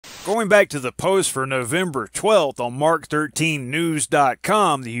Going back to the post for November 12th on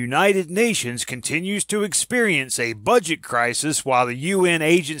Mark13News.com, the United Nations continues to experience a budget crisis while the UN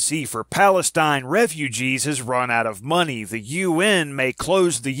Agency for Palestine Refugees has run out of money. The UN may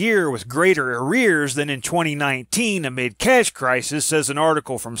close the year with greater arrears than in 2019 amid cash crisis, says an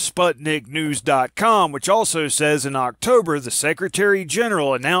article from SputnikNews.com, which also says in October the Secretary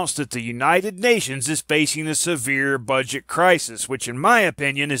General announced that the United Nations is facing a severe budget crisis, which in my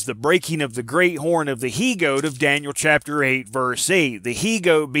opinion is the breaking of the great horn of the he-goat of Daniel chapter 8 verse 8. The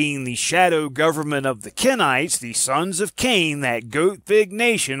he-goat being the shadow government of the Kenites, the sons of Cain, that goat-fig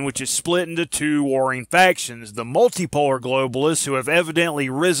nation which is split into two warring factions, the multipolar globalists who have evidently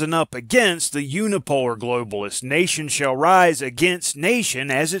risen up against the unipolar globalists. Nation shall rise against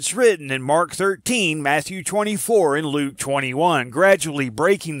nation, as it's written in Mark 13, Matthew 24, and Luke 21, gradually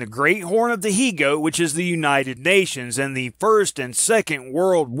breaking the great horn of the he-goat, which is the United Nations, and the First and Second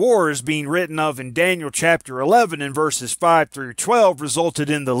World Wars being written of in Daniel chapter 11 and verses 5 through 12 resulted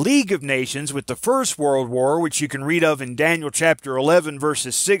in the League of Nations, with the First World War, which you can read of in Daniel chapter 11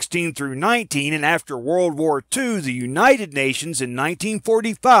 verses 16 through 19, and after World War II, the United Nations in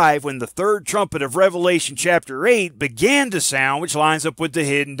 1945, when the third trumpet of Revelation chapter 8 began to sound, which lines up with the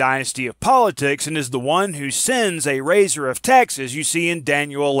hidden dynasty of politics and is the one who sends a raiser of taxes you see in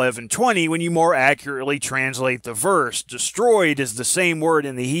Daniel 11:20 when you more accurately translate the verse. Destroyed is the same word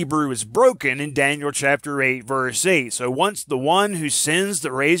in the Hebrew is broken in Daniel chapter 8 verse 8. So once the one who sends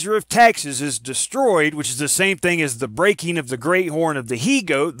the raiser of taxes is destroyed, which is the same thing as the breaking of the great horn of the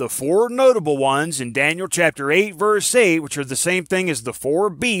he-goat, the four notable ones in Daniel chapter 8 verse 8, which are the same thing as the four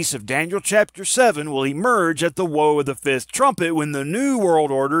beasts of Daniel chapter 7, will emerge at the woe of the fifth trumpet when the new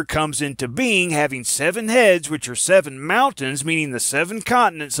world order comes into being, having 7 heads, which are 7 mountains, meaning the 7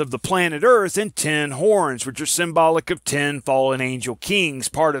 continents of the planet Earth, and 10 horns, which are symbolic of 10 fallen angel kings,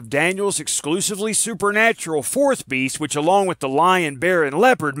 part of Daniel's exclusively supernatural fourth beast, which along with the lion, bear, and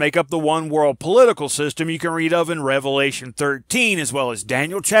leopard make up the one world political system you can read of in Revelation 13, as well as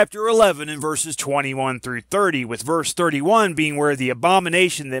Daniel chapter 11 and verses 21 through 30, with verse 31 being where the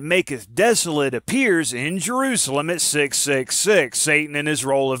abomination that maketh desolate appears in Jerusalem at 666, Satan in his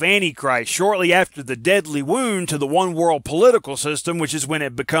role of Antichrist, shortly after the deadly wound to the one world political system, which is when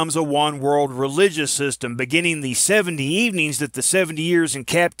it becomes a one world religious system, beginning the 70 evenings that the 70 years in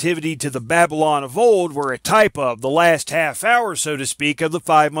captivity to the Babylon of old were a type of, the last half hour, so to speak, of the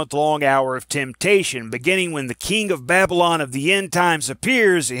 5-month-long hour of temptation, beginning when the king of Babylon of the end times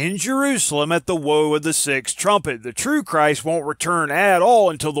appears in Jerusalem at the woe of the 6th trumpet. The true Christ won't return at all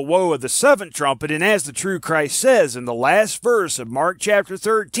until the woe of the 7th trumpet, and as the true Christ says in the last verse of Mark chapter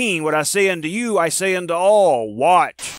 13, what I say unto you, I say unto all, watch.